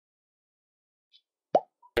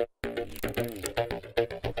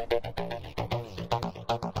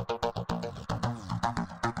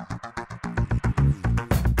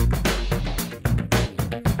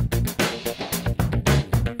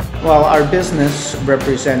Well, our business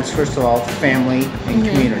represents, first of all, family and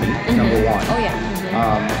community, number one. Oh,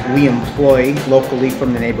 yeah. We employ locally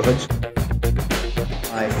from the neighborhoods.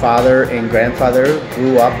 My father and grandfather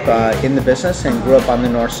grew up in the business and grew up on the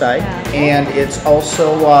north side. And it's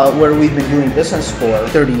also where we've been doing business for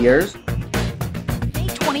 30 years. May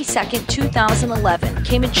 22nd, 2011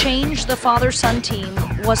 came a change the father-son team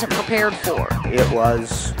wasn't prepared for. It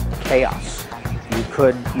was chaos.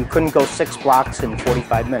 You couldn't go 6 blocks in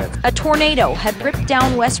 45 minutes. A tornado had ripped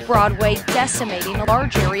down West Broadway, decimating a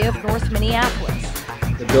large area of North Minneapolis.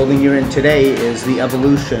 The building you're in today is the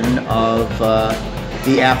evolution of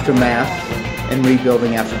the aftermath and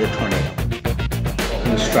rebuilding after the tornado. What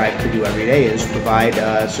we strive to do every day is provide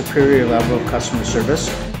a superior level of customer service.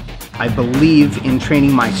 I believe in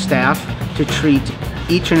training my staff to treat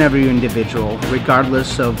each and every individual,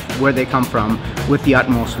 regardless of where they come from, with the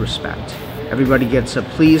utmost respect. Everybody gets a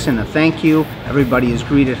please and a thank you. Everybody is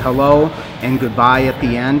greeted hello and goodbye at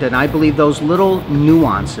the end. And I believe those little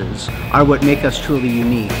nuances are what make us truly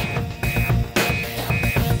unique.